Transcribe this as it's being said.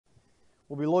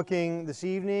We'll be looking this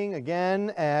evening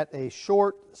again at a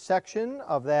short section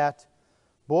of that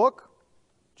book,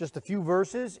 just a few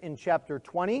verses in chapter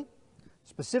 20,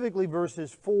 specifically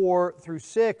verses 4 through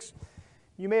 6.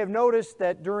 You may have noticed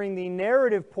that during the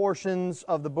narrative portions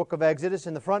of the book of Exodus,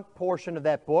 in the front portion of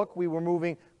that book, we were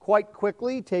moving quite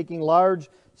quickly, taking large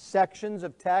sections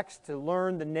of text to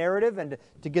learn the narrative and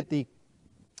to get the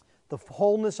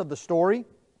wholeness of the story.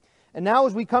 And now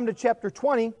as we come to chapter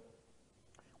 20,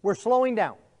 we're slowing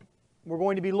down. We're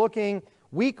going to be looking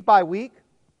week by week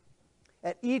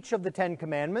at each of the 10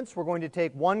 commandments. We're going to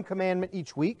take one commandment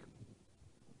each week.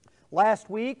 Last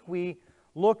week we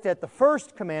looked at the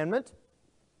first commandment,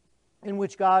 in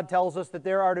which God tells us that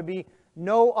there are to be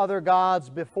no other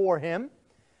gods before Him.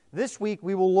 This week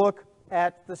we will look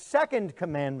at the second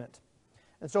commandment.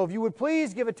 And so if you would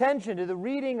please give attention to the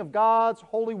reading of God's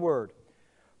holy word.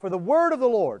 For the word of the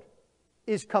Lord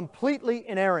is completely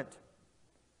inerrant.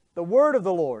 The word of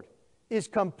the Lord is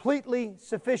completely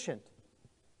sufficient.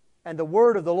 And the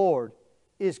word of the Lord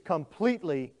is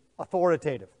completely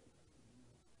authoritative.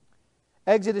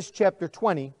 Exodus chapter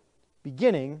 20,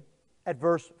 beginning at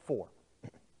verse 4.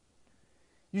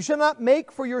 You shall not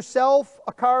make for yourself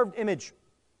a carved image,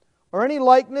 or any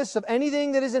likeness of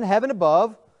anything that is in heaven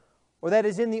above, or that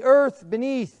is in the earth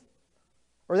beneath,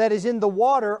 or that is in the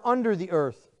water under the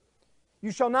earth.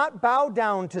 You shall not bow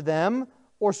down to them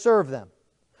or serve them.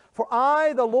 For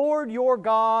I, the Lord your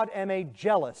God, am a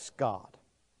jealous God,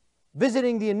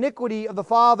 visiting the iniquity of the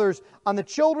fathers on the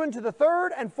children to the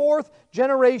third and fourth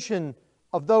generation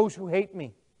of those who hate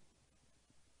me,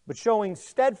 but showing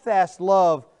steadfast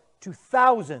love to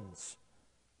thousands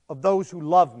of those who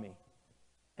love me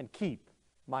and keep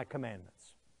my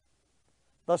commandments.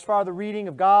 Thus far the reading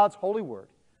of God's holy word.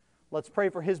 Let's pray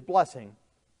for His blessing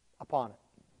upon it.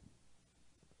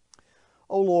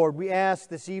 O Lord, we ask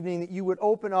this evening that You would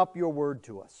open up Your word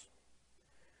to us.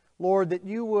 Lord, that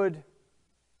You would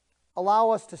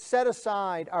allow us to set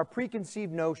aside our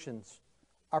preconceived notions,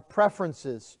 our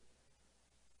preferences,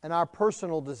 and our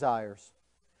personal desires,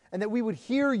 and that we would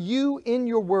hear You in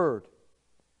Your word,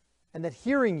 and that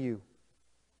hearing You,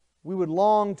 we would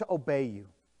long to obey You,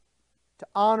 to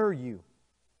honor You,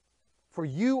 for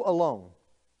You alone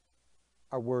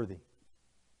are worthy.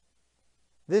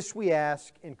 This we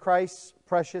ask in Christ's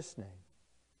precious name.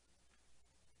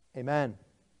 Amen.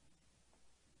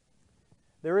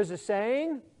 There is a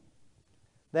saying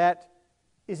that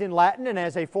is in Latin, and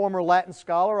as a former Latin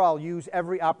scholar, I'll use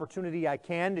every opportunity I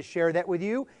can to share that with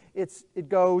you. It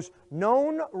goes,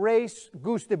 non res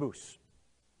gustibus.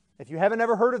 If you haven't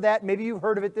ever heard of that, maybe you've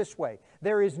heard of it this way.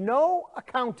 There is no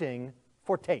accounting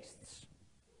for tastes.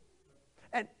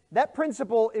 And that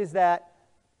principle is that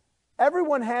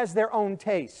everyone has their own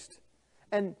taste.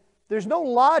 And there's no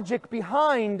logic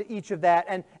behind each of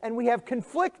that. And we have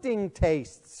conflicting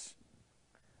tastes.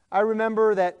 I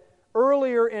remember that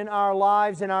earlier in our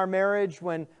lives, in our marriage,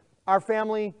 when our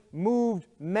family moved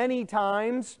many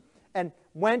times and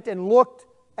went and looked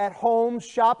at homes,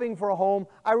 shopping for a home,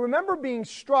 I remember being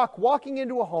struck walking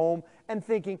into a home and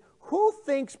thinking, who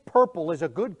thinks purple is a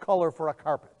good color for a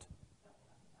carpet?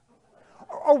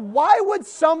 Or why would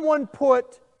someone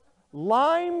put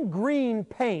lime green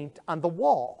paint on the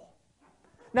wall?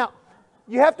 Now,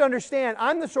 you have to understand,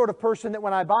 I'm the sort of person that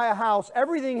when I buy a house,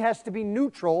 everything has to be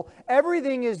neutral.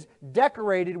 Everything is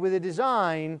decorated with a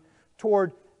design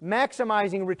toward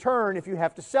maximizing return if you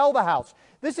have to sell the house.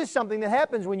 This is something that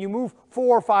happens when you move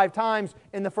 4 or 5 times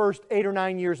in the first 8 or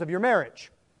 9 years of your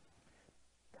marriage.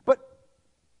 But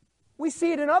we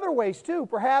see it in other ways too.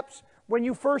 Perhaps when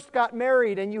you first got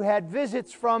married and you had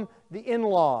visits from the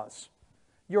in-laws.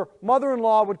 Your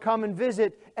mother-in-law would come and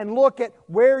visit and look at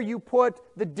where you put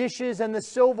the dishes and the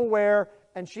silverware,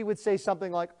 and she would say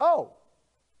something like, "Oh,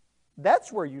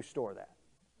 that's where you store that.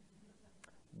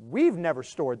 We've never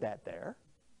stored that there."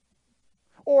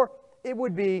 Or it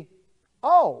would be,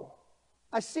 "Oh,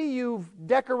 I see you've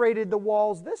decorated the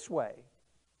walls this way.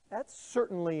 That's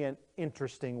certainly an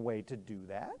interesting way to do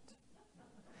that."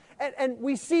 And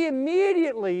we see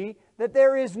immediately that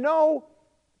there is no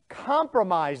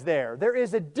compromise there. There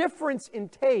is a difference in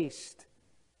taste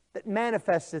that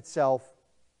manifests itself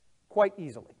quite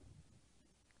easily.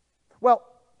 Well,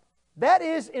 that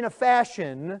is in a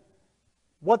fashion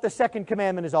what the second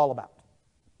commandment is all about.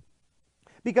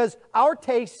 Because our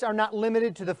tastes are not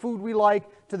limited to the food we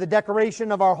like, to the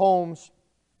decoration of our homes.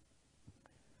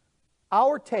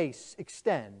 Our tastes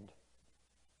extend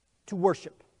to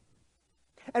worship.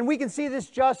 And we can see this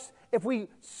just if we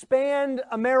spanned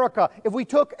America. If we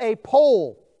took a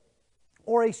poll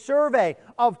or a survey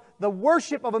of the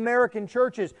worship of American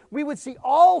churches, we would see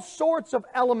all sorts of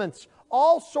elements,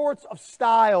 all sorts of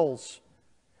styles.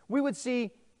 We would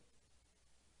see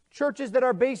churches that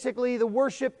are basically the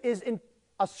worship is in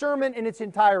a sermon in its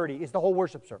entirety, is the whole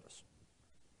worship service.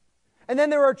 And then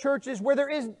there are churches where there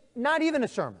is not even a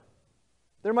sermon.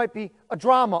 There might be a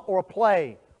drama or a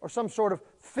play or some sort of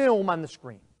film on the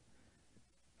screen.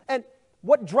 And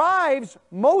what drives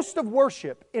most of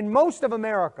worship in most of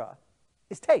America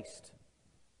is taste.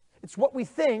 It's what we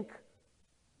think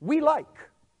we like,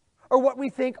 or what we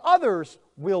think others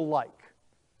will like.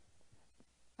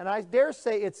 And I dare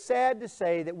say it's sad to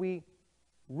say that we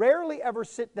rarely ever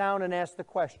sit down and ask the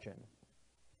question,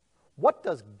 what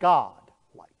does God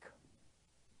like?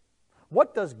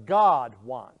 What does God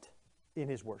want in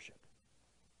His worship?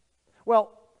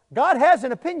 Well, God has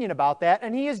an opinion about that,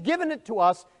 and He has given it to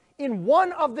us in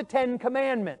one of the 10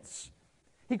 Commandments.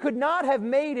 He could not have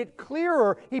made it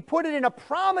clearer. He put it in a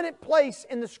prominent place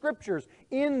in the Scriptures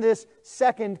in this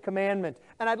Second Commandment.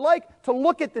 And I'd like to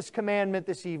look at this commandment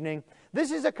this evening. This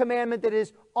is a commandment that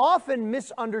is often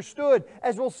misunderstood.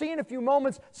 As we'll see in a few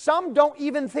moments, some don't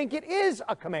even think it is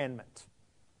a commandment,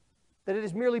 that it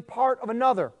is merely part of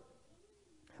another.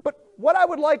 But what I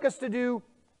would like us to do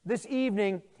this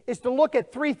evening is to look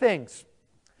at three things.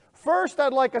 First,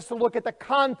 I'd like us to look at the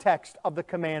context of the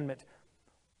commandment,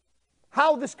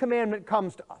 how this commandment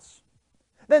comes to us.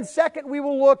 Then second, we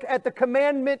will look at the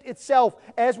commandment itself,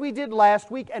 as we did last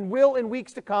week and will in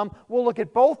weeks to come. We'll look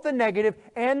at both the negative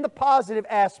and the positive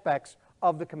aspects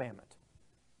of the commandment.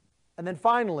 And then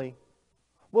finally,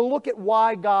 we'll look at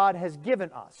why God has given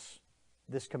us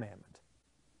this commandment.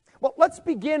 Well, let's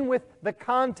begin with the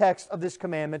context of this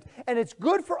commandment. And it's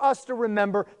good for us to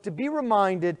remember, to be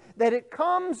reminded, that it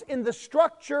comes in the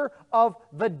structure of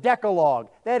the Decalogue.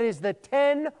 That is, the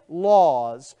 10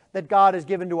 laws that God has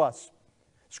given to us.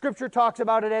 Scripture talks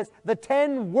about it as the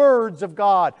 10 words of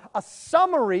God, a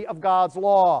summary of God's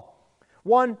law.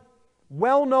 One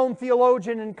well-known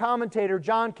theologian and commentator,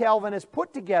 John Calvin, has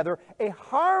put together a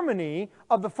harmony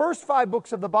of the first 5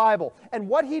 books of the Bible. And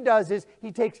what he does is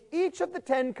he takes each of the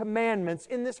 10 commandments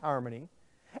in this harmony,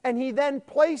 and he then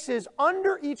places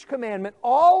under each commandment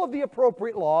all of the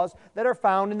appropriate laws that are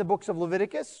found in the books of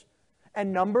Leviticus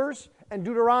and Numbers and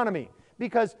Deuteronomy.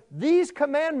 Because these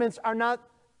commandments are not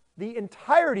the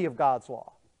entirety of God's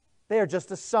law. They are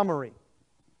just a summary.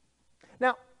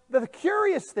 Now, the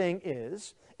curious thing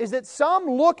is that some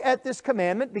look at this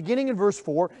commandment, beginning in verse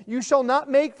 4, "You shall not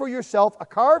make for yourself a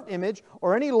carved image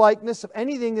or any likeness of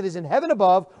anything that is in heaven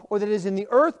above, or that is in the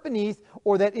earth beneath,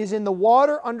 or that is in the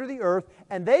water under the earth."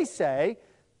 And they say,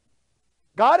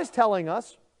 God is telling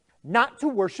us not to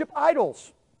worship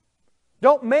idols.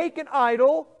 Don't make an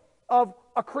idol of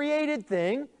a created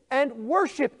thing and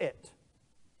worship it.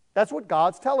 That's what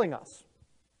God's telling us.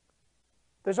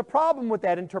 There's a problem with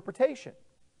that interpretation.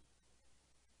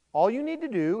 All you need to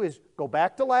do is go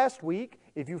back to last week.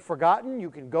 If you've forgotten,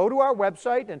 you can go to our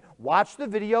website and watch the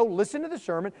video, listen to the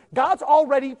sermon. God's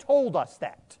already told us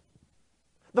that.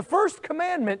 The first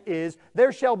commandment is,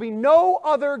 "There shall be no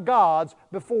other gods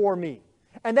before me."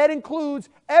 And that includes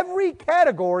every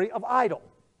category of idol.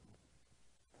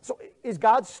 So is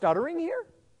God stuttering here?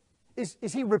 Is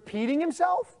He repeating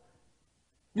Himself?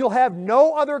 You'll have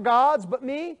no other gods but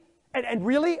me? And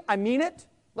really, I mean it?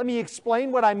 Let me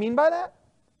explain what I mean by that.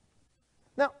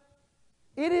 Now,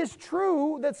 it is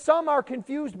true that some are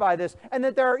confused by this, and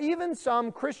that there are even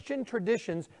some Christian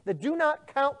traditions that do not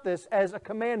count this as a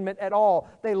commandment at all.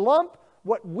 They lump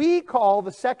what we call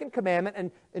the Second Commandment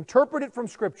and interpret it from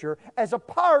Scripture as a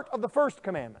part of the First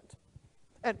Commandment.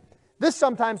 And this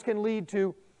sometimes can lead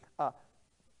to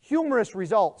humorous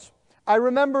results. I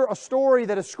remember a story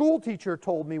that a school teacher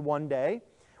told me one day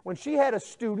when she had a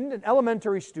student, an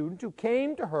elementary student, who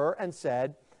came to her and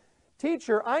said,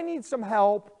 "Teacher, I need some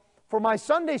help for my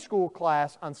Sunday school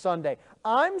class on Sunday.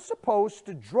 I'm supposed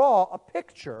to draw a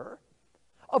picture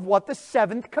of what the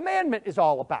 7th commandment is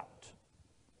all about."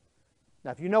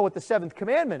 Now, if you know what the 7th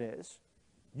commandment is,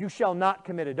 "You shall not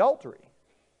commit adultery,"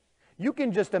 you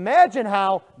can just imagine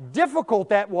how difficult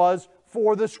that was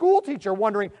for the school teacher,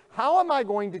 wondering, how am I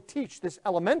going to teach this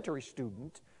elementary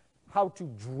student how to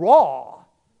draw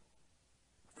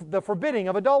the forbidding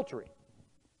of adultery?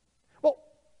 Well,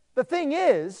 the thing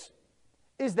is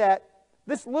that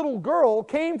this little girl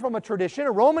came from a tradition,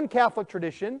 a Roman Catholic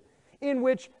tradition, in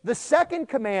which the 2nd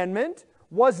commandment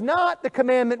was not the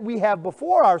commandment we have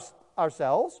before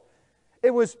ourselves.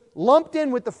 It was lumped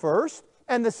in with the first,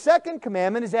 and the 2nd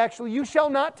commandment is actually, "You shall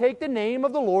not take the name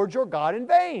of the Lord your God in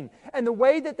vain." And the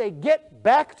way that they get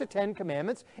back to 10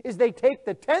 commandments is they take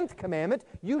the 10th commandment,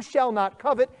 "You shall not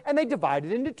covet," and they divide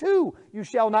it into 2. "You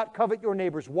shall not covet your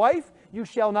neighbor's wife. You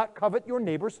shall not covet your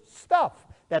neighbor's stuff."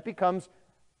 That becomes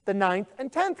the 9th and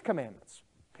 10th commandments.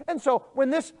 And so when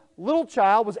this little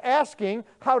child was asking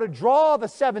how to draw the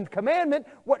 7th commandment,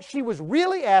 what she was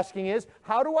really asking is,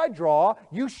 how do I draw,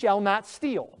 you shall not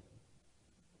steal?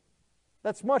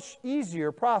 That's much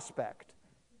easier prospect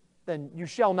than you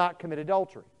shall not commit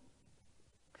adultery.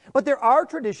 But there are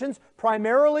traditions,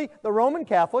 primarily the Roman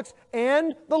Catholics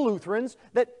and the Lutherans,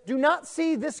 that do not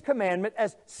see this commandment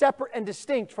as separate and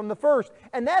distinct from the first,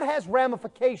 and that has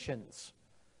ramifications.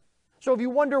 So if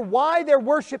you wonder why their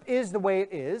worship is the way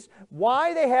it is,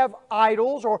 why they have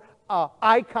idols or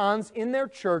icons in their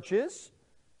churches,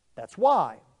 that's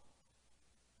why.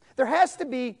 There has to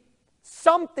be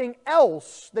something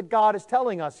else that God is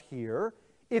telling us here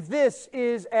if this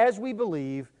is, as we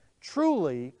believe,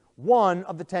 truly one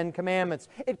of the 10 Commandments.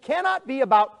 It cannot be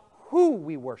about who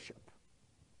we worship.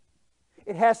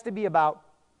 It has to be about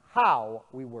how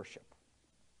we worship.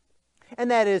 And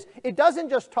that is, it doesn't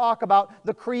just talk about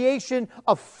the creation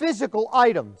of physical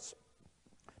items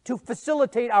to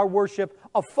facilitate our worship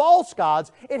of false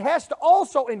gods. It has to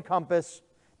also encompass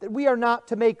that we are not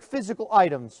to make physical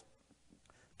items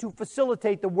to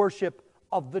facilitate the worship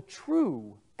of the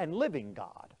true and living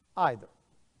God either.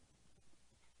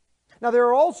 Now, there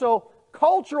are also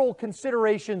cultural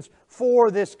considerations for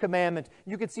this commandment.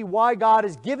 You can see why God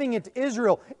is giving it to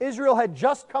Israel. Israel had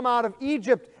just come out of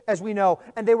Egypt, as we know,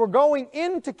 and they were going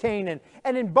into Canaan.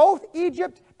 And in both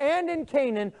Egypt and in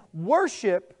Canaan,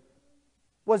 worship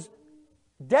was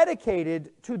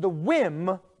dedicated to the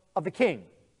whim of the king.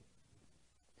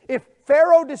 If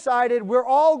Pharaoh decided we're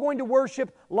all going to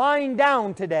worship lying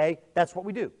down today, that's what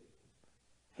we do.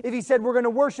 If he said we're going to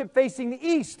worship facing the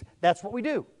east, that's what we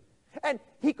do. And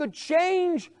he could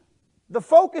change the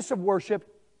focus of worship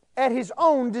at his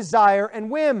own desire and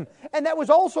whim. And that was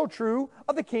also true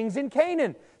of the kings in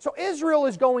Canaan. So Israel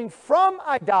is going from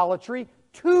idolatry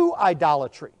to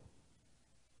idolatry.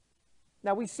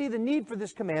 Now we see the need for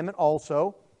this commandment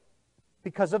also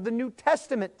because of the New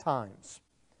Testament times.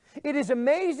 It is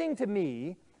amazing to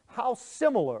me how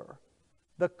similar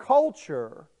the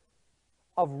culture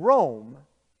of Rome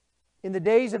in the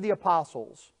days of the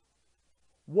apostles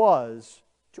was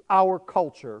to our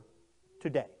culture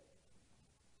today.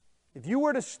 If you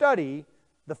were to study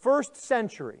the first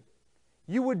century,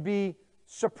 you would be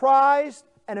surprised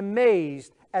and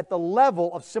amazed at the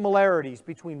level of similarities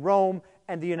between Rome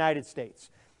and the United States.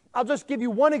 I'll just give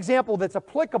you one example that's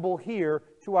applicable here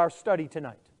to our study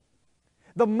tonight.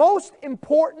 The most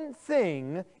important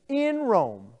thing in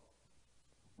Rome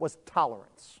was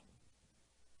tolerance.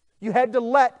 You had to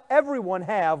let everyone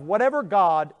have whatever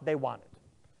god they wanted.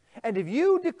 And if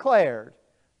you declared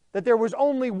that there was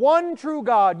only one true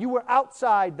God, you were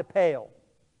outside the pale.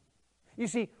 You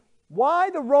see, why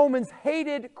the Romans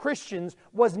hated Christians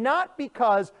was not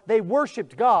because they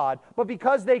worshiped God, but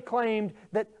because they claimed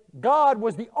that God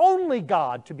was the only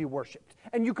God to be worshipped,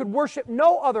 and you could worship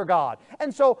no other God.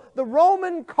 And so the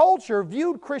Roman culture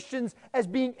viewed Christians as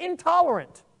being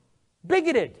intolerant,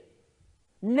 bigoted,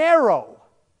 narrow.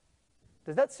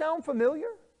 Does that sound familiar?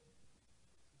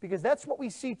 Because that's what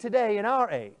we see today in our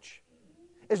age.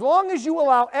 As long as you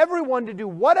allow everyone to do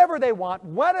whatever they want,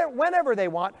 whenever they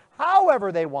want,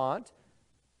 however they want,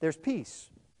 there's peace.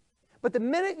 But the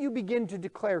minute you begin to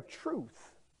declare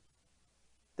truth,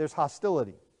 there's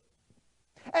hostility.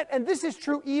 And this is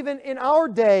true even in our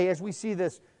day as we see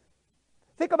this.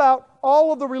 Think about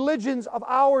all of the religions of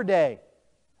our day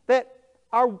that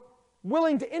are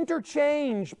willing to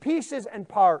interchange pieces and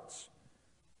parts.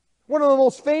 One of the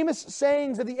most famous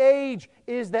sayings of the age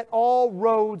is that all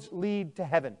roads lead to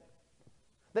heaven.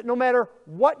 That no matter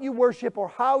what you worship or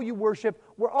how you worship,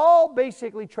 we're all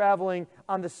basically traveling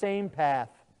on the same path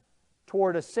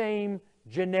toward a same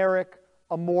generic,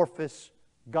 amorphous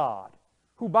God,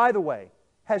 who, by the way,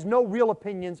 has no real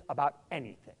opinions about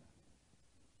anything.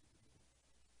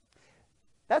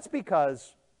 That's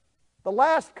because the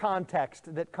last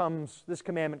context that this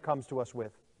commandment comes to us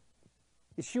with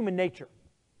is human nature.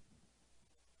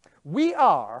 We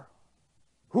are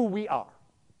who we are.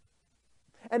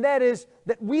 And that is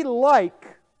that we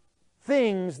like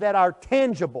things that are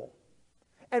tangible.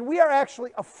 And we are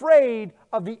actually afraid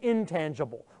of the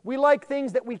intangible. We like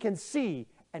things that we can see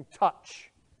and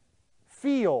touch,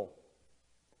 feel,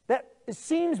 that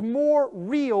seems more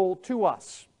real to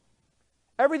us.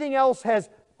 Everything else has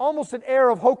almost an air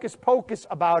of hocus pocus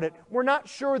about it. We're not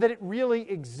sure that it really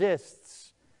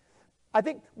exists. I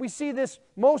think we see this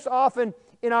most often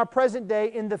in our present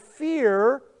day in the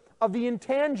fear of the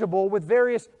intangible with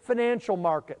various financial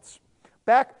markets.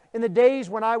 Back in the days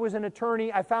when I was an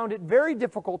attorney, I found it very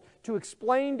difficult to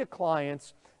explain to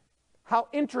clients how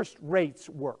interest rates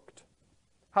worked.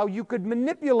 how you could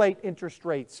manipulate interest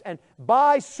rates and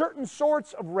buy certain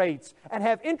sorts of rates and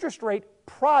have interest rate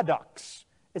products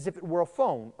as if it were a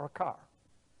phone or a car.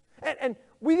 And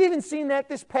we've even seen that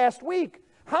this past week.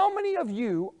 How many of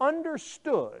you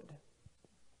understood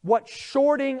what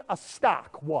shorting a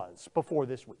stock was before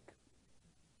this week?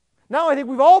 Now I think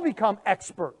we've all become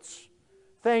experts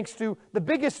thanks to the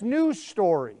biggest news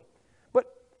story. But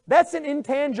that's an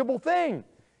intangible thing.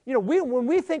 You know, when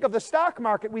we think of the stock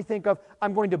market, we think of,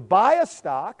 I'm going to buy a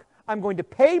stock, I'm going to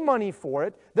pay money for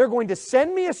it, they're going to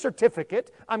send me a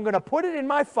certificate, I'm going to put it in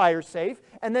my fire safe,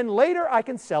 and then later I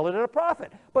can sell it at a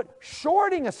profit. But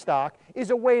shorting a stock is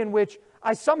a way in which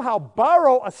I somehow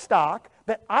borrow a stock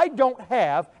that I don't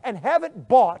have and have it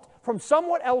bought from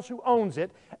someone else who owns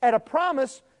it at a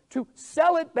promise to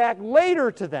sell it back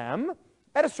later to them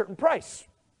at a certain price.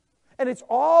 And it's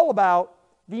all about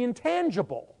the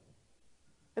intangible.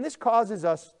 And this causes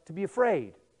us to be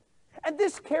afraid. And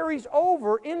this carries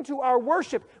over into our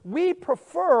worship. We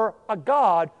prefer a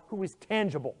God who is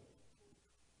tangible,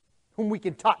 whom we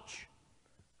can touch,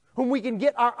 whom we can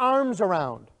get our arms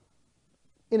around.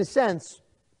 In a sense,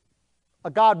 a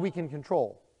God we can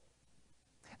control.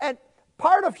 And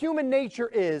part of human nature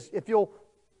is, if you'll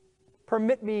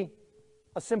permit me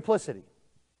a simplicity,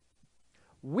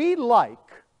 we like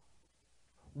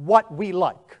what we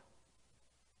like.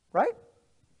 Right?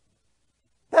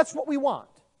 That's what we want.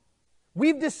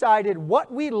 We've decided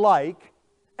what we like,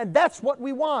 and that's what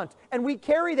we want. And we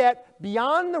carry that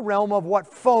beyond the realm of what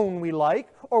phone we like,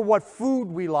 or what food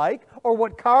we like, or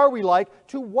what car we like,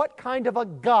 to what kind of a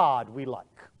God we like.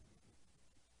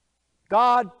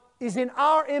 God is in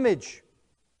our image.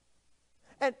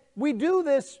 And we do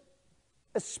this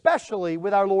especially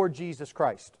with our Lord Jesus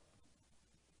Christ.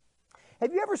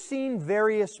 Have you ever seen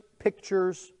various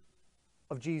pictures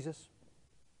of Jesus?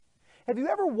 Have you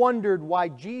ever wondered why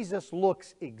Jesus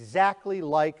looks exactly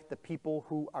like the people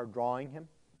who are drawing him?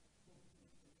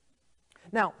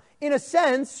 Now, in a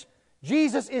sense,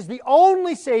 Jesus is the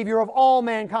only Savior of all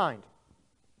mankind.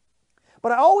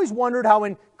 But I always wondered how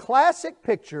in classic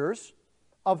pictures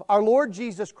of our Lord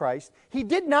Jesus Christ, he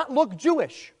did not look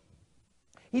Jewish.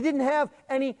 He didn't have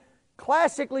any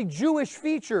classically Jewish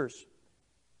features.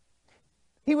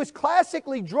 He was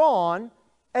classically drawn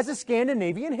as a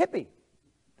Scandinavian hippie,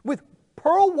 with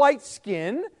pearl white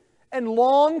skin and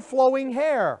long flowing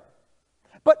hair.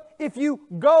 But if you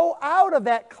go out of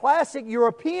that classic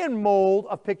European mold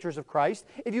of pictures of Christ,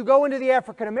 if you go into the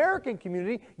African American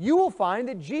community, you will find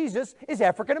that Jesus is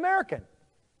African American.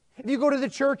 If you go to the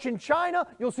church in China,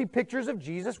 you'll see pictures of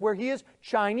Jesus where he is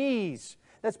Chinese.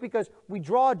 That's because we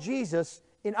draw Jesus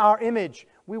in our image.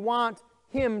 We want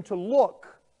him to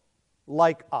look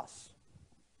like us.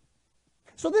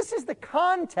 So this is the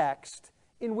context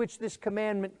in which this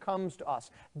commandment comes to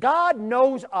us. God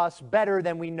knows us better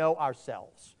than we know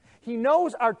ourselves. He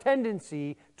knows our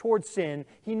tendency toward sin.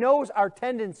 He knows our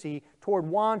tendency toward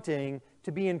wanting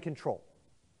to be in control.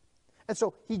 And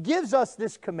so he gives us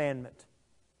this commandment.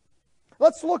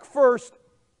 Let's look first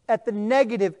at the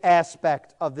negative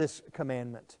aspect of this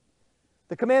commandment.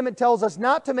 The commandment tells us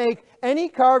not to make any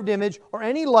carved image or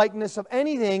any likeness of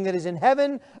anything that is in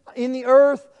heaven, in the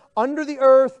earth, under the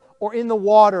earth, or in the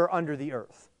water under the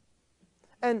earth.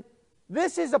 And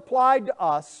this is applied to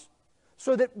us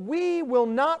so that we will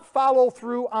not follow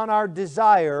through on our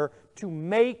desire to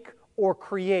make or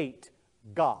create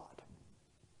God.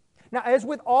 Now, as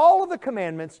with all of the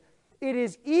commandments, it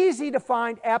is easy to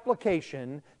find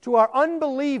application to our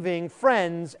unbelieving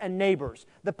friends and neighbors,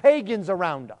 the pagans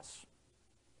around us.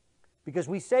 Because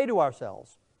we say to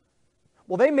ourselves,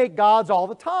 well, they make gods all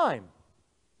the time.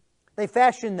 They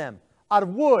fashion them out of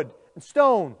wood and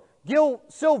stone,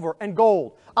 silver and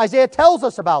gold. Isaiah tells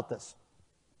us about this.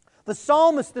 The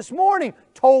psalmist this morning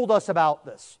told us about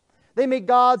this. They make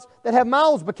gods that have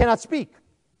mouths but cannot speak,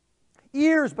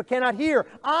 ears but cannot hear,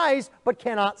 eyes but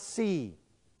cannot see.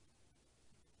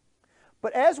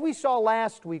 But as we saw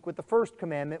last week with the first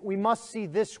commandment, we must see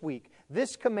this week.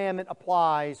 This commandment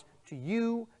applies to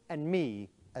you and me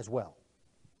as well.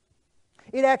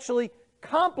 It actually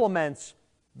complements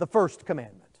the first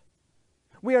commandment.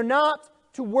 We are not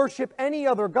to worship any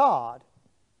other god,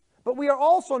 but we are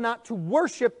also not to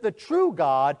worship the true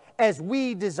God as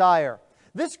we desire.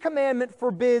 This commandment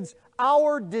forbids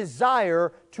our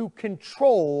desire to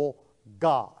control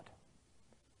God,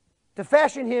 to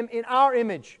fashion him in our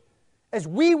image, as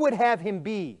we would have him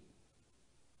be.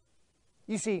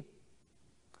 You see,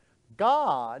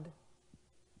 God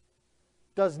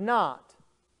does not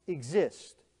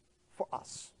exist for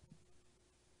us.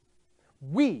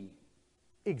 We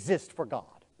exist for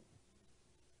God.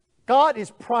 God is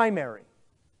primary.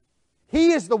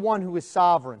 He is the one who is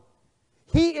sovereign.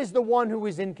 He is the one who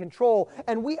is in control.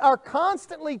 And we are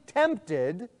constantly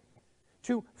tempted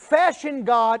to fashion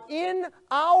God in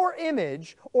our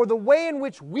image or the way in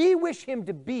which we wish Him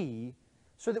to be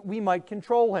so that we might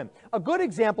control Him. A good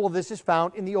example of this is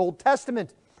found in the Old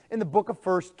Testament, in the book of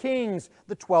First Kings,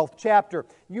 the 12th chapter.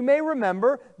 You may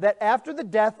remember that after the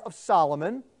death of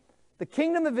Solomon, the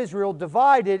kingdom of Israel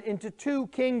divided into two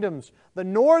kingdoms, the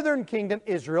northern kingdom,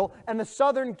 Israel, and the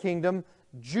southern kingdom,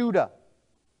 Judah.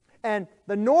 And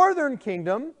the northern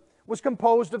kingdom was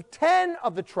composed of 10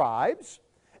 of the tribes,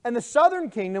 and the southern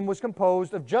kingdom was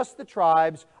composed of just the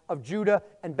tribes of Judah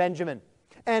and Benjamin.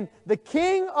 And the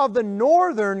king of the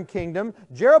northern kingdom,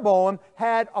 Jeroboam,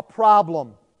 had a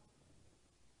problem.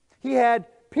 He had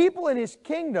people in his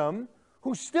kingdom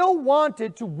who still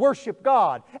wanted to worship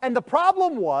God. And the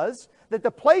problem was that the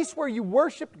place where you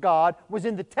worshiped God was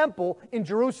in the temple in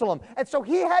Jerusalem. And so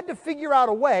he had to figure out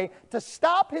a way to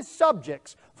stop his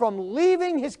subjects from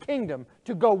leaving his kingdom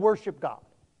to go worship God.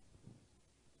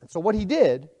 And so what he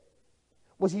did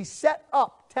was he set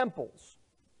up temples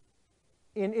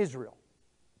in Israel.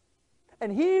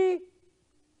 And he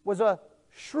was a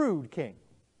shrewd king.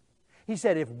 He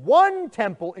said, if one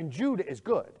temple in Judah is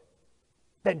good,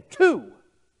 then two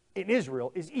in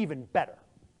Israel is even better.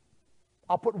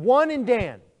 I'll put one in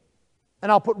Dan,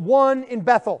 and I'll put one in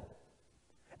Bethel.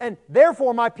 And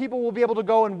therefore my people will be able to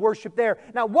go and worship there.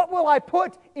 Now, what will I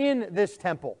put in this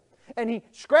temple? And he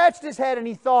scratched his head and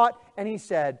he thought, and he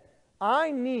said,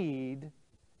 I need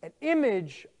an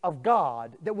image of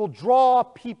God that will draw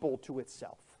people to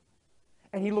itself.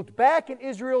 And he looked back in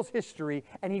Israel's history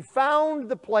and he found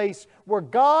the place where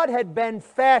God had been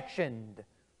fashioned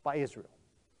by Israel.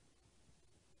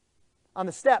 On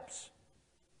the steps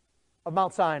of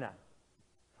Mount Sinai,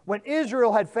 when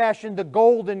Israel had fashioned the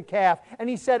golden calf, and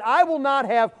he said, I will not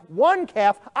have one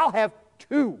calf, I'll have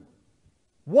two,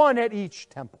 one at each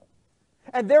temple.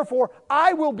 And therefore,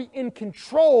 I will be in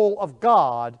control of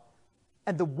God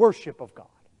and the worship of God.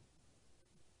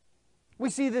 We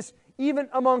see this even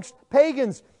amongst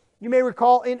pagans. You may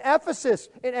recall in Ephesus,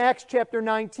 in Acts chapter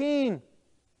 19,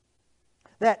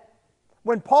 that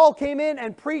when Paul came in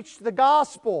and preached the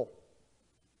gospel,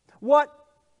 what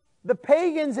the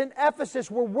pagans in Ephesus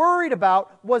were worried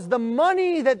about was the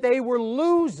money that they were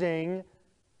losing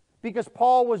because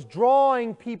Paul was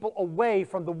drawing people away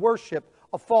from the worship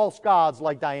of false gods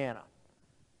like Diana.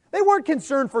 They weren't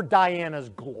concerned for Diana's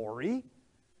glory.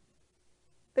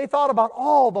 They thought about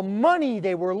all the money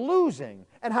they were losing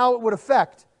and how it would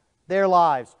affect their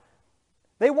lives.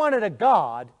 They wanted a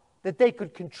God that they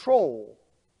could control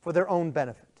for their own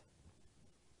benefit.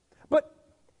 But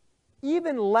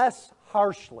even less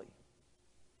harshly,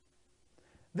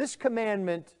 this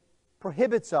commandment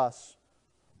prohibits us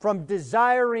from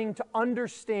desiring to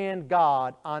understand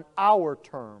God on our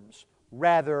terms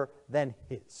rather than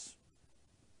His.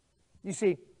 You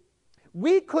see,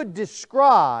 we could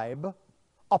describe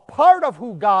a part of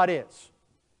who God is,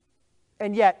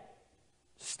 and yet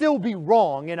still be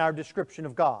wrong in our description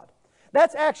of God.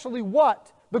 That's actually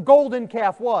what the golden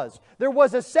calf was. There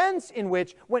was a sense in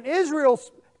which when Israel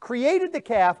created the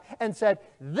calf and said,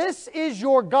 this is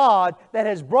your God that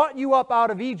has brought you up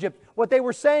out of Egypt, what they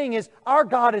were saying is, our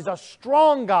God is a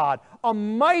strong God, a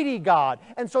mighty God.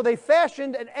 And so they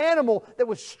fashioned an animal that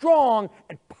was strong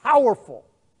and powerful.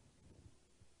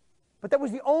 But that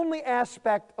was the only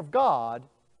aspect of God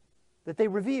that they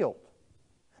revealed.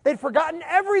 They'd forgotten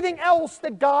everything else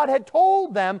that God had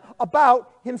told them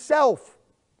about Himself.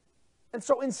 And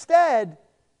so instead,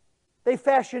 they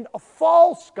fashioned a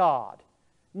false God,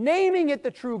 naming it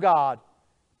the true God,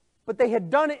 but they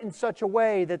had done it in such a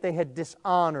way that they had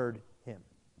dishonored Him.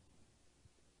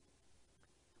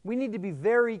 We need to be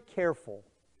very careful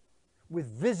with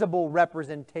visible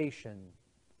representation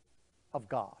of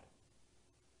God.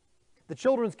 The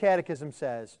Children's Catechism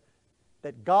says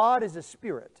that God is a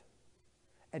spirit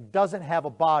and doesn't have a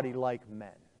body like men.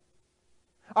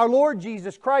 Our Lord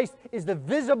Jesus Christ is the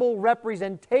visible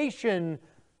representation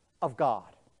of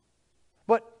God.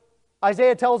 But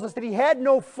Isaiah tells us that He had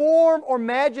no form or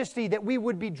majesty that we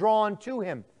would be drawn to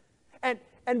Him.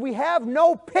 And we have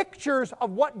no pictures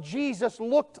of what Jesus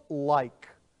looked like.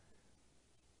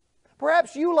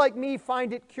 Perhaps you, like me,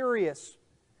 find it curious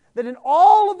that in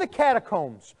all of the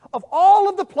catacombs of all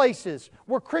of the places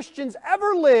where Christians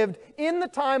ever lived in the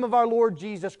time of our Lord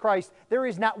Jesus Christ, there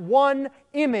is not one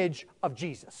image of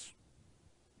Jesus.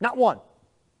 Not one.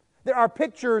 There are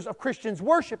pictures of Christians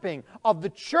worshiping, of the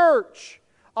church,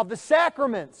 of the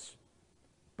sacraments,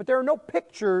 but there are no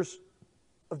pictures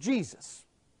of Jesus.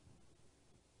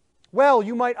 Well,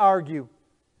 you might argue,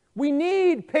 We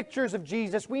need pictures of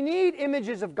Jesus. We need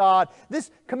images of God.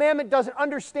 This commandment doesn't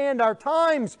understand our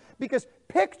times because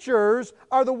pictures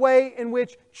are the way in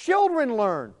which children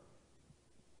learn.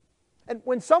 And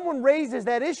when someone raises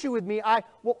that issue with me, I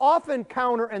will often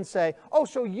counter and say, oh,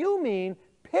 so you mean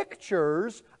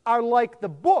pictures are like the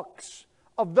books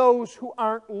of those who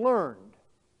aren't learned?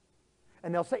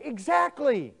 And they'll say,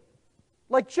 exactly,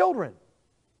 like children.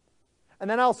 And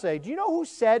then I'll say, do you know who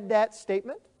said that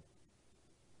statement?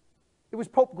 It was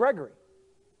Pope Gregory.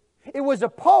 It was a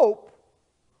pope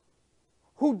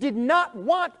who did not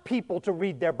want people to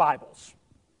read their Bibles.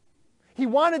 He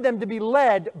wanted them to be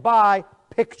led by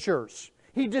pictures.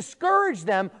 He discouraged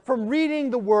them from reading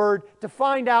the Word to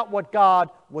find out what God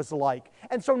was like.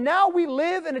 And so now we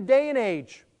live in a day and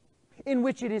age in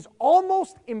which it is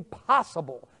almost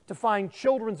impossible to find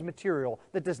children's material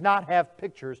that does not have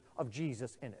pictures of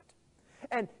Jesus in it.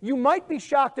 And you might be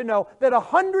shocked to know that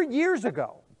 100 years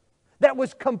ago, that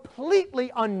was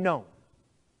completely unknown.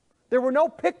 There were no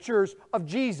pictures of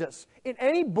Jesus in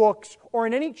any books or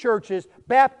in any churches,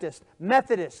 Baptist,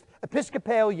 Methodist,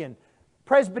 Episcopalian,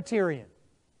 Presbyterian.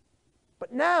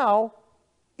 But now,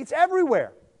 it's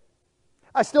everywhere.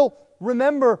 I still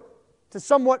remember, to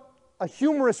somewhat a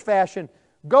humorous fashion,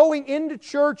 going into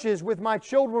churches with my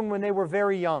children when they were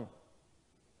very young.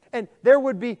 And there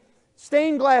would be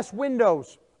stained glass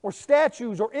windows or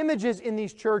statues or images in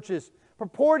these churches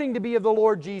purporting to be of the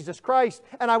Lord Jesus Christ.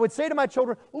 And I would say to my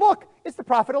children, look, it's the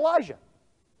prophet Elijah.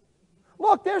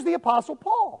 Look, there's the Apostle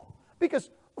Paul. Because,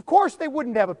 of course, they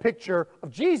wouldn't have a picture of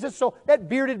Jesus, so that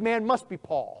bearded man must be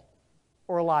Paul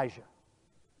or Elijah.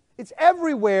 It's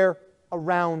everywhere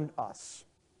around us.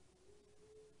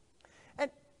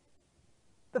 And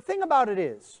the thing about it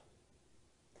is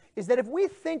that if we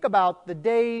think about the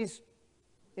days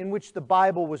in which the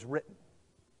Bible was written,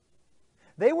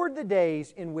 they were the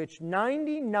days in which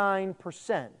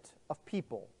 99% of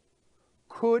people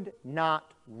could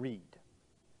not read.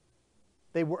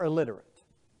 They were illiterate.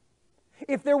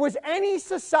 If there was any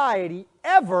society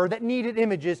ever that needed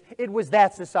images, it was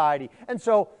that society. And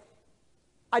so,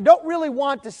 I don't really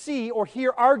want to see or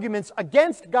hear arguments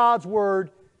against God's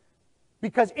Word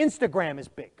because Instagram is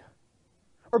big,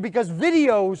 or because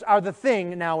videos are the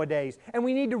thing nowadays, and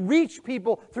we need to reach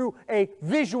people through a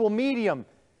visual medium.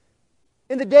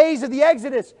 In the days of the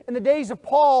Exodus, in the days of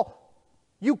Paul,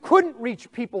 you couldn't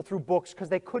reach people through books because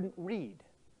they couldn't read.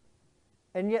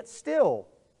 And yet still,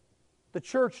 the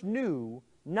church knew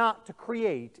not to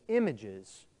create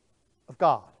images of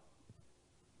God.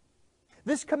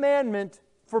 This commandment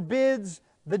forbids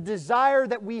the desire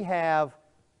that we have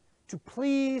to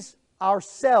please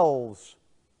ourselves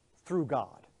through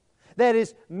God. That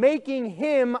is, making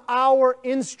Him our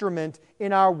instrument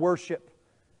in our worship.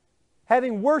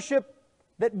 Having worship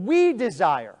that we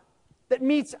desire, that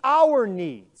meets our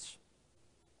needs.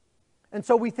 And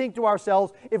so we think to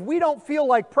ourselves, if we don't feel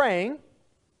like praying,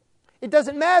 it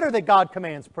doesn't matter that God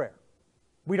commands prayer.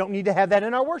 We don't need to have that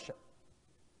in our worship.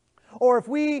 Or if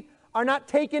we are not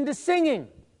taken to singing,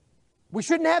 we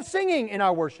shouldn't have singing in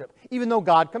our worship, even though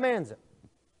God commands it.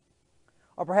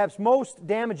 Or perhaps most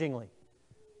damagingly,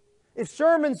 if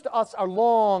sermons to us are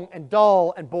long and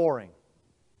dull and boring,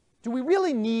 do we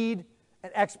really need an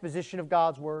exposition of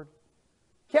God's Word?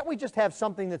 Can't we just have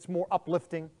something that's more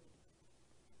uplifting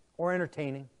or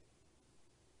entertaining?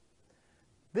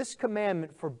 This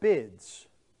commandment forbids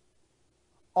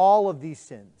all of these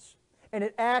sins, and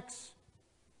it acts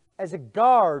as a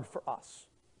guard for us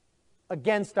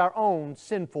against our own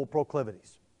sinful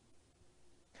proclivities.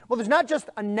 Well, there's not just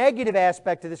a negative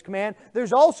aspect to this command,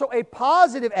 there's also a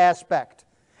positive aspect.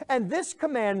 And this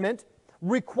commandment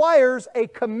requires a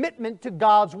commitment to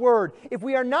God's Word. If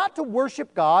we are not to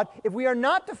worship God, if we are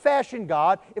not to fashion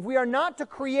God, if we are not to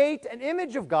create an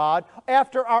image of God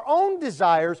after our own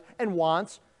desires and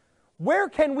wants, where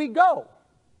can we go?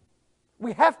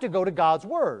 We have to go to God's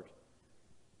Word.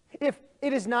 If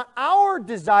it is not our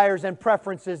desires and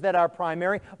preferences that are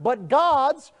primary, but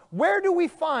God's, where do we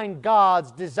find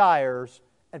God's desires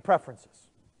and preferences?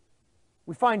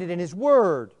 We find it in His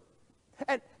Word.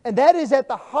 And that is at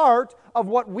the heart of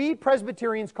what we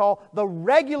Presbyterians call the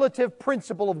regulative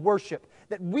principle of worship.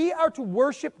 That we are to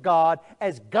worship God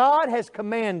as God has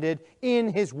commanded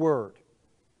in His Word.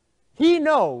 He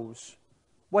knows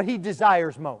what He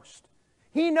desires most.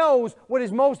 He knows what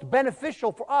is most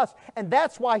beneficial for us, and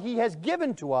that's why He has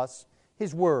given to us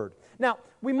His Word. Now,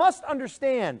 we must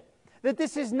understand that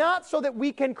this is not so that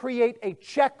we can create a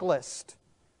checklist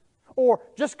or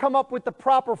just come up with the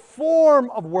proper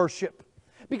form of worship.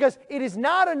 Because it is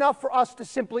not enough for us to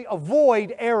simply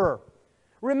avoid error.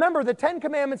 Remember, the Ten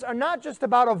Commandments are not just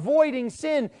about avoiding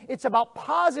sin, it's about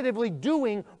positively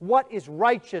doing what is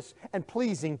righteous and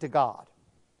pleasing to God.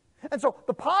 And so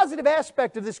the positive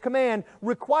aspect of this command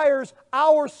requires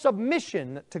our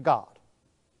submission to God.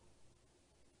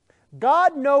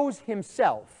 God knows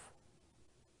Himself,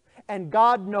 and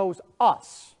God knows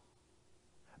us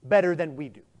better than we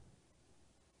do.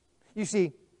 You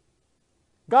see,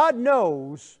 God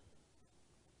knows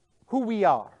who we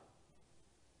are,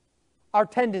 our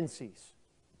tendencies,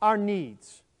 our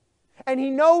needs, and He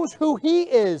knows who He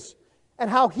is and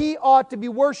how He ought to be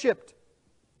worshiped.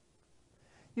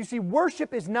 You see,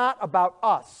 worship is not about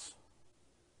us.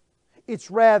 It's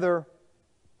rather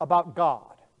about God.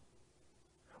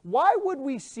 Why would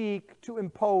we seek to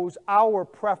impose our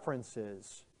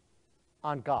preferences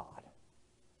on God?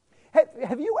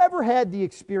 Have you ever had the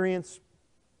experience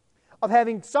of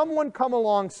having someone come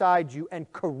alongside you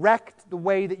and correct the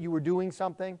way that you were doing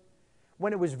something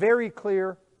when it was very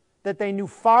clear that they knew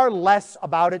far less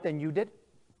about it than you did?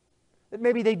 That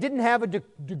maybe they didn't have a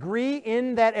degree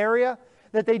in that area,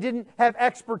 that they didn't have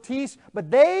expertise,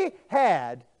 but they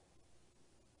had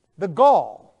the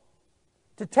gall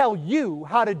to tell you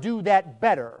how to do that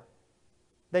better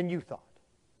than you thought.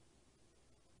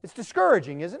 It's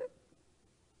discouraging, isn't it?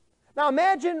 Now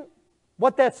imagine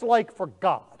what that's like for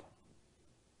God.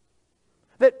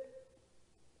 That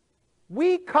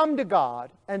we come to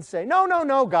God and say,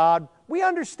 no, God, we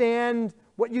understand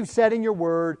what you've said in your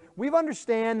word. We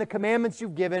understand the commandments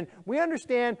you've given. We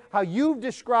understand how you've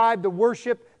described the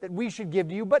worship that we should give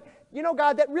to you. But,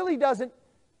 God, that really doesn't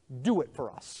do it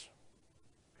for us.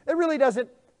 That really doesn't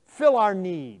fill our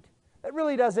need. That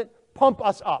really doesn't pump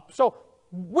us up. So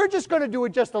we're just going to do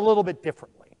it just a little bit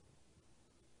differently.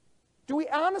 Do we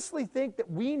honestly think that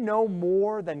we know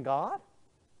more than God?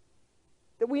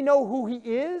 That we know who He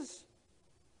is?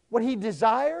 What He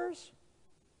desires?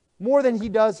 More than He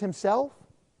does Himself?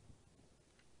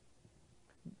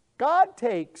 God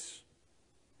takes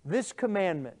this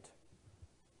commandment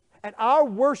and our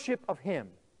worship of Him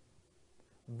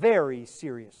very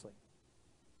seriously.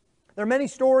 There are many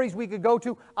stories we could go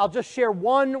to. I'll just share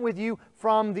one with you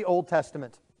from the Old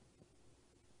Testament.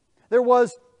 There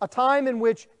was a time in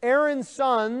which Aaron's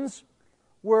sons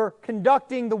were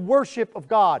conducting the worship of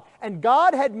God. And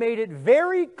God had made it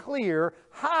very clear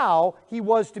how He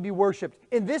was to be worshipped.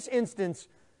 In this instance,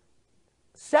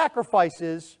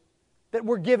 sacrifices that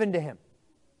were given to Him.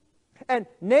 And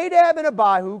Nadab and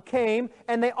Abihu came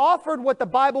and they offered what the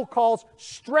Bible calls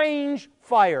strange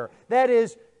fire. That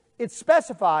is, it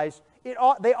specifies,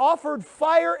 they offered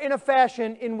fire in a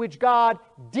fashion in which God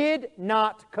did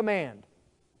not command.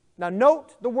 Now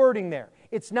note the wording there.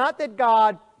 It's not that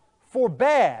God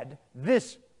forbade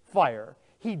this fire.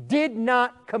 He did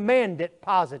not command it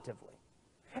positively.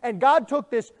 And God took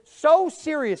this so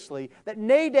seriously that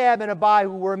Nadab and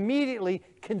Abihu were immediately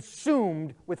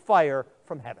consumed with fire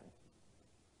from heaven.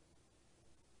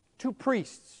 Two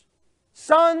priests,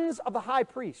 sons of the high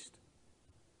priest.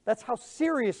 That's how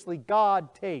seriously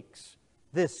God takes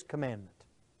this commandment.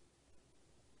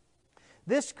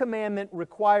 This commandment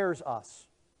requires us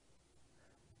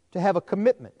to have a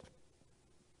commitment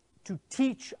to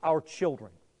teach our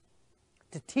children,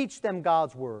 to teach them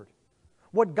God's Word,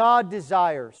 what God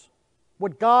desires,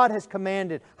 what God has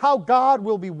commanded, how God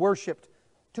will be worshiped,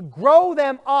 to grow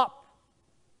them up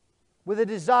with a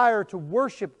desire to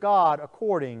worship God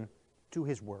according to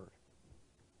His Word.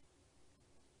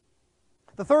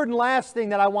 The third and last thing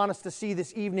that I want us to see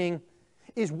this evening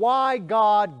is why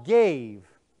God gave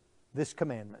this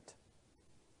commandment.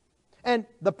 And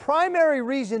the primary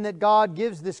reason that God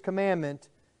gives this commandment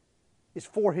is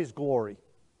for His glory.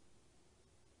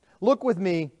 Look with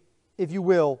me, if you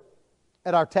will,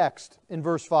 at our text in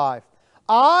verse 5.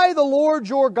 I, the Lord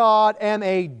your God, am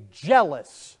a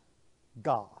jealous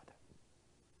God.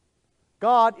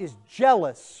 God is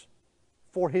jealous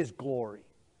for His glory.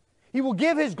 He will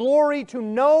give His glory to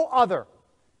no other,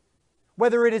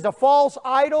 whether it is a false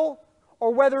idol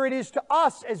or whether it is to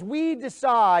us as we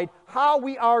decide how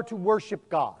we are to worship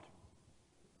God.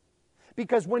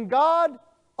 Because when God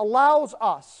allows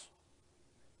us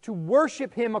to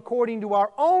worship Him according to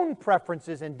our own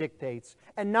preferences and dictates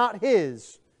and not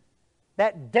His,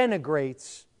 that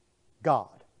denigrates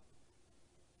God.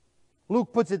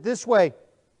 Luke puts it this way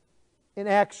in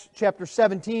Acts chapter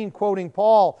 17, quoting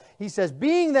Paul. He says,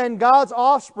 being then God's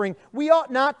offspring, we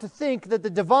ought not to think that the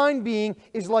divine being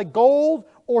is like gold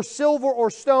or silver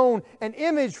or stone, an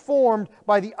image formed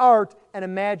by the art and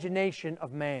imagination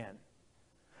of man.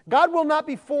 God will not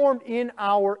be formed in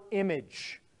our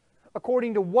image,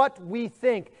 according to what we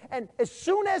think. And as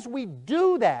soon as we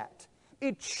do that,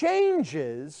 it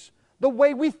changes the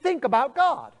way we think about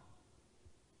God.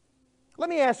 Let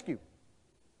me ask you,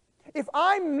 if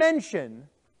I mention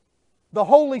the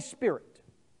Holy Spirit,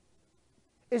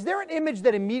 is there an image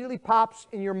that immediately pops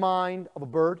in your mind of a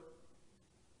bird?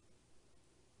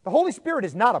 The Holy Spirit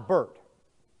is not a bird.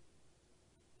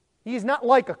 He is not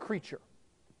like a creature.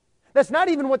 That's not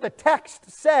even what the text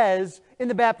says in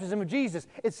the baptism of Jesus.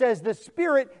 It says the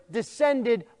Spirit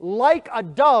descended like a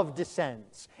dove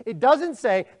descends. It doesn't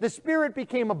say the Spirit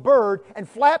became a bird and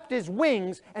flapped his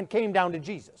wings and came down to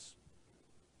Jesus.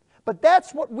 But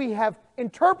that's what we have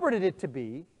interpreted it to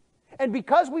be, and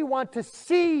because we want to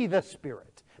see the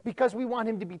Spirit, because we want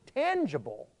Him to be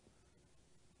tangible,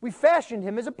 we fashioned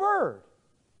Him as a bird.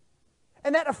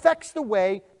 And that affects the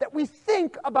way that we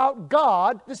think about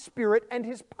God, the Spirit, and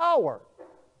His power.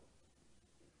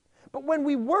 But when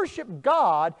we worship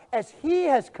God as He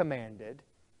has commanded,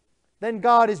 then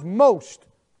God is most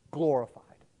glorified.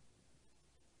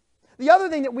 The other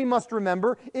thing that we must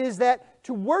remember is that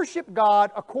to worship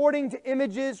God according to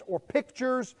images or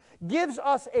pictures gives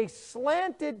us a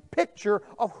slanted picture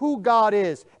of who God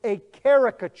is, a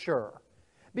caricature.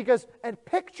 Because a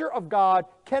picture of God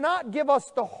cannot give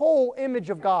us the whole image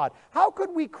of God. How could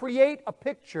we create a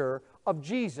picture of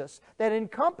Jesus that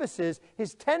encompasses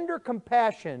His tender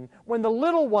compassion when the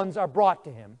little ones are brought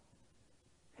to Him,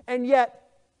 and yet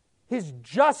His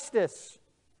justice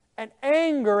and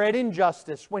anger at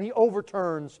injustice when He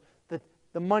overturns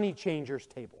the money changers'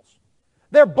 tables?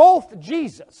 They're both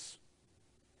Jesus.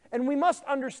 And we must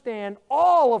understand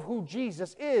all of who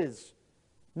Jesus is,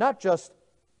 not just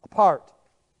a part.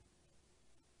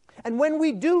 And when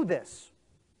we do this,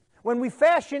 when we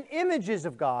fashion images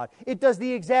of God, it does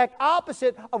the exact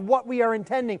opposite of what we are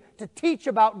intending to teach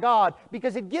about God,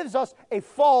 because it gives us a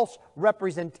false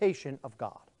representation of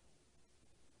God.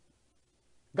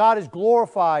 God is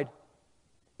glorified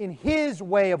in His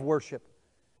way of worship,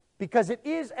 because it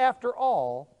is, after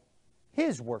all,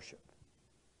 His worship.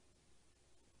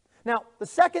 Now, the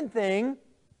second thing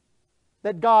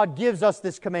that God gives us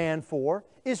this command for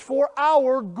is for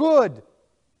our good.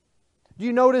 Do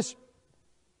you notice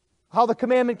how the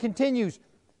commandment continues?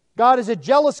 God is a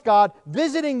jealous God,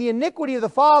 visiting the iniquity of the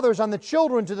fathers on the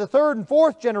children to the third and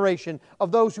fourth generation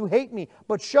of those who hate me,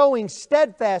 but showing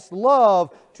steadfast love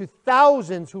to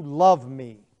thousands who love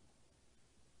me.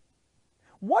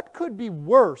 What could be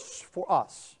worse for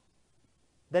us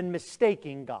than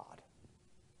mistaking God?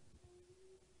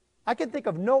 I can think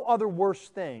of no other worse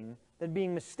thing than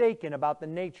being mistaken about the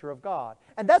nature of God.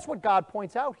 And that's what God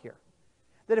points out here.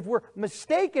 That if we're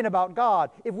mistaken about God,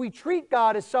 if we treat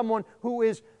God as someone who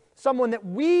is someone that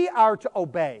we are to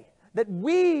obey, that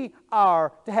we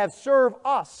are to have serve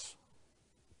us,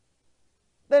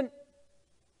 then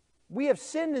we have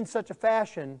sinned in such a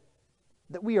fashion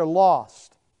that we are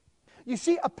lost. You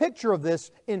see a picture of this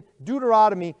in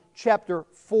Deuteronomy chapter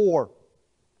 4.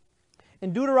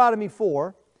 In Deuteronomy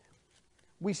 4,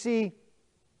 we see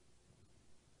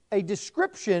a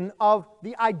description of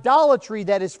the idolatry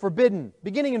that is forbidden,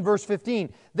 beginning in verse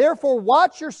 15. Therefore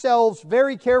watch yourselves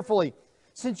very carefully,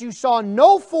 since you saw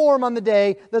no form on the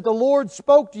day that the Lord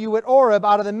spoke to you at Horeb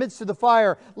out of the midst of the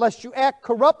fire, lest you act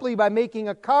corruptly by making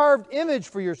a carved image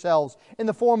for yourselves in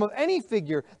the form of any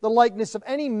figure, the likeness of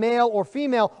any male or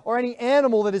female, or any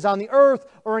animal that is on the earth,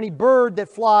 or any bird that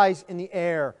flies in the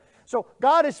air. So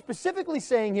God is specifically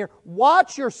saying here,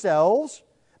 watch yourselves,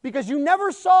 because you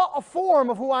never saw a form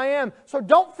of who I am, so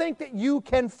don't think that you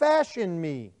can fashion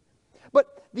me.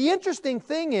 But the interesting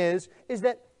thing is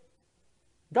that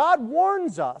God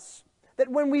warns us that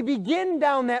when we begin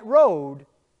down that road,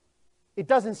 it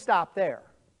doesn't stop there.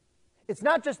 It's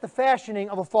not just the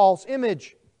fashioning of a false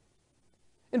image.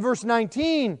 In verse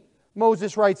 19,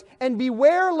 Moses writes, "And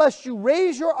beware lest you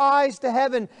raise your eyes to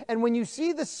heaven, and when you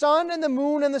see the sun and the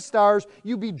moon and the stars,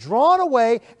 you be drawn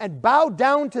away and bow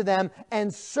down to them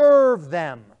and serve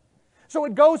them." So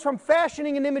it goes from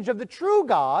fashioning an image of the true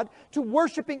God to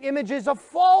worshiping images of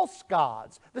false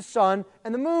gods, the sun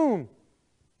and the moon.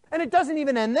 And it doesn't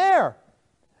even end there.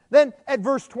 Then at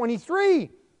verse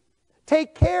 23,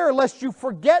 "Take care lest you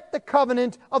forget the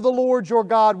covenant of the Lord your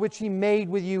God which He made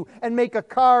with you, and make a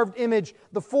carved image,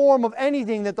 the form of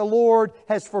anything that the Lord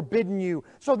has forbidden you."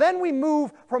 So then we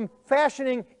move from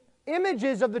fashioning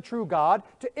images of the true God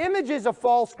to images of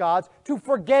false gods to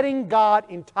forgetting God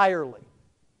entirely.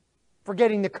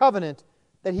 Forgetting the covenant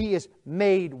that He has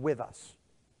made with us.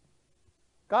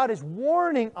 God is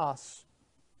warning us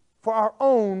for our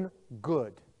own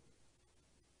good.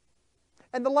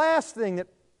 And the last thing that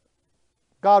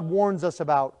God warns us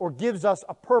about, or gives us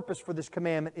a purpose for this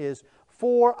commandment, is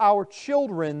for our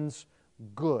children's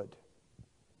good.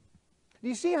 Do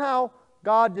you see how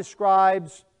God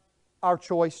describes our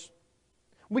choice.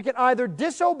 We can either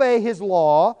disobey His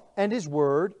law and His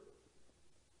word,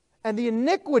 and the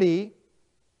iniquity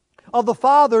of the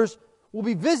fathers will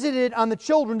be visited on the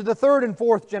children to the third and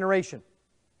fourth generation.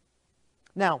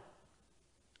 Now,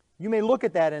 you may look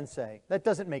at that and say, that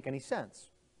doesn't make any sense.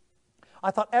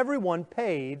 I thought everyone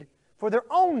paid for their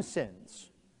own sins.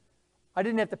 I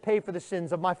didn't have to pay for the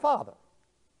sins of my father.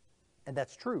 And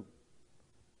that's true.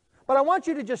 But I want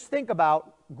you to just think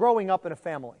about growing up in a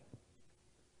family.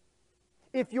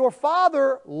 If your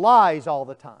father lies all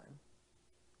the time,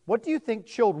 what do you think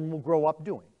children will grow up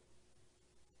doing?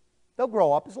 They'll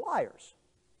grow up as liars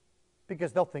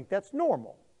because they'll think that's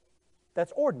normal.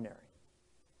 That's ordinary.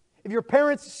 If your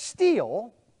parents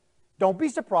steal, don't be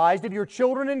surprised if your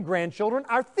children and grandchildren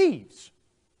are thieves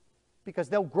because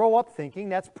they'll grow up thinking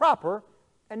that's proper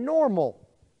and normal.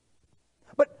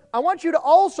 But I want you to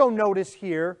also notice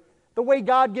here the way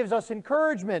God gives us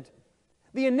encouragement.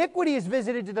 The iniquity is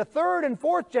visited to the third and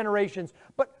fourth generations,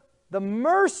 but the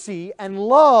mercy and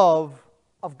love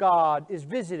of God is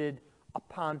visited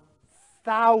upon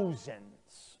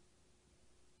thousands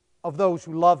of those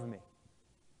who love me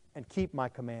and keep my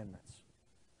commandments.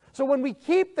 So when we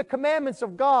keep the commandments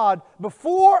of God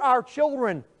before our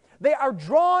children, they are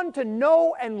drawn to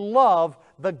know and love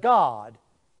the God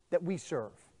that we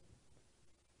serve.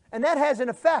 And that has an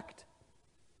effect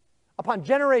upon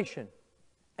generation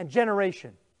and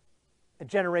generation and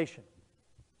generation.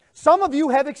 Some of you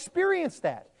have experienced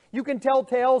that. You can tell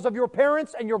tales of your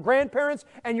parents and your grandparents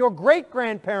and your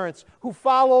great-grandparents who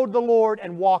followed the Lord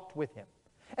and walked with Him.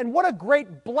 And what a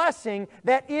great blessing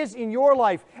that is in your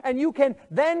life. And you can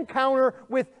then counter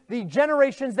with the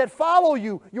generations that follow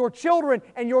you, your children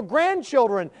and your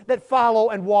grandchildren that follow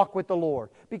and walk with the Lord.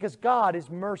 Because God is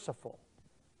merciful.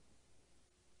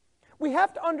 We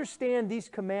have to understand these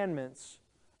commandments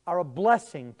are a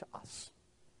blessing to us.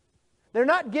 They're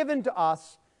not given to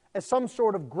us as some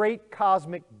sort of great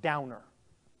cosmic downer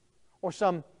or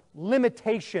some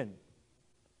limitation.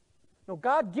 No,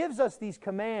 God gives us these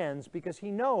commands because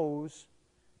He knows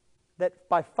that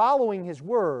by following His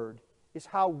Word is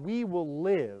how we will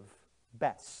live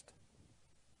best,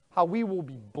 how we will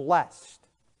be blessed.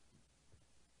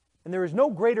 And there is no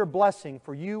greater blessing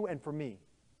for you and for me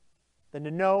than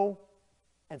to know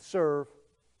and serve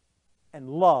and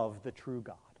love the true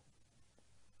God.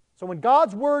 So when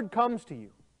God's Word comes to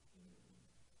you,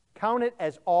 count it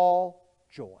as all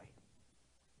joy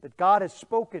that God has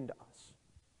spoken to us,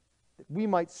 that we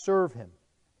might serve Him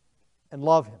and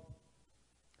love Him.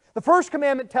 The first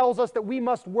commandment tells us that we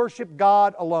must worship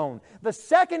God alone. The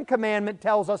second commandment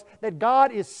tells us that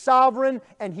God is sovereign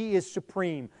and He is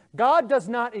supreme. God does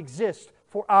not exist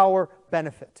for our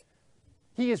benefit.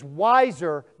 He is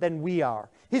wiser than we are.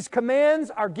 His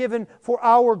commands are given for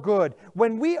our good.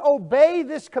 When we obey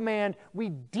this command, we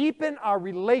deepen our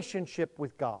relationship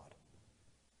with God.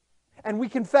 And we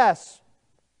confess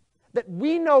that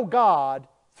we know God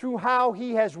through how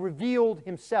He has revealed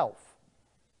Himself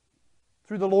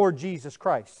through the Lord Jesus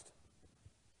Christ.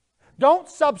 Don't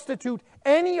substitute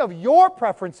any of your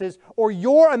preferences or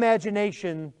your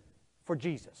imagination for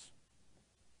Jesus.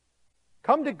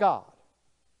 Come to God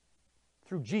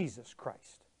through Jesus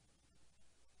Christ.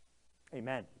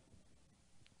 Amen.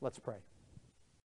 Let's pray.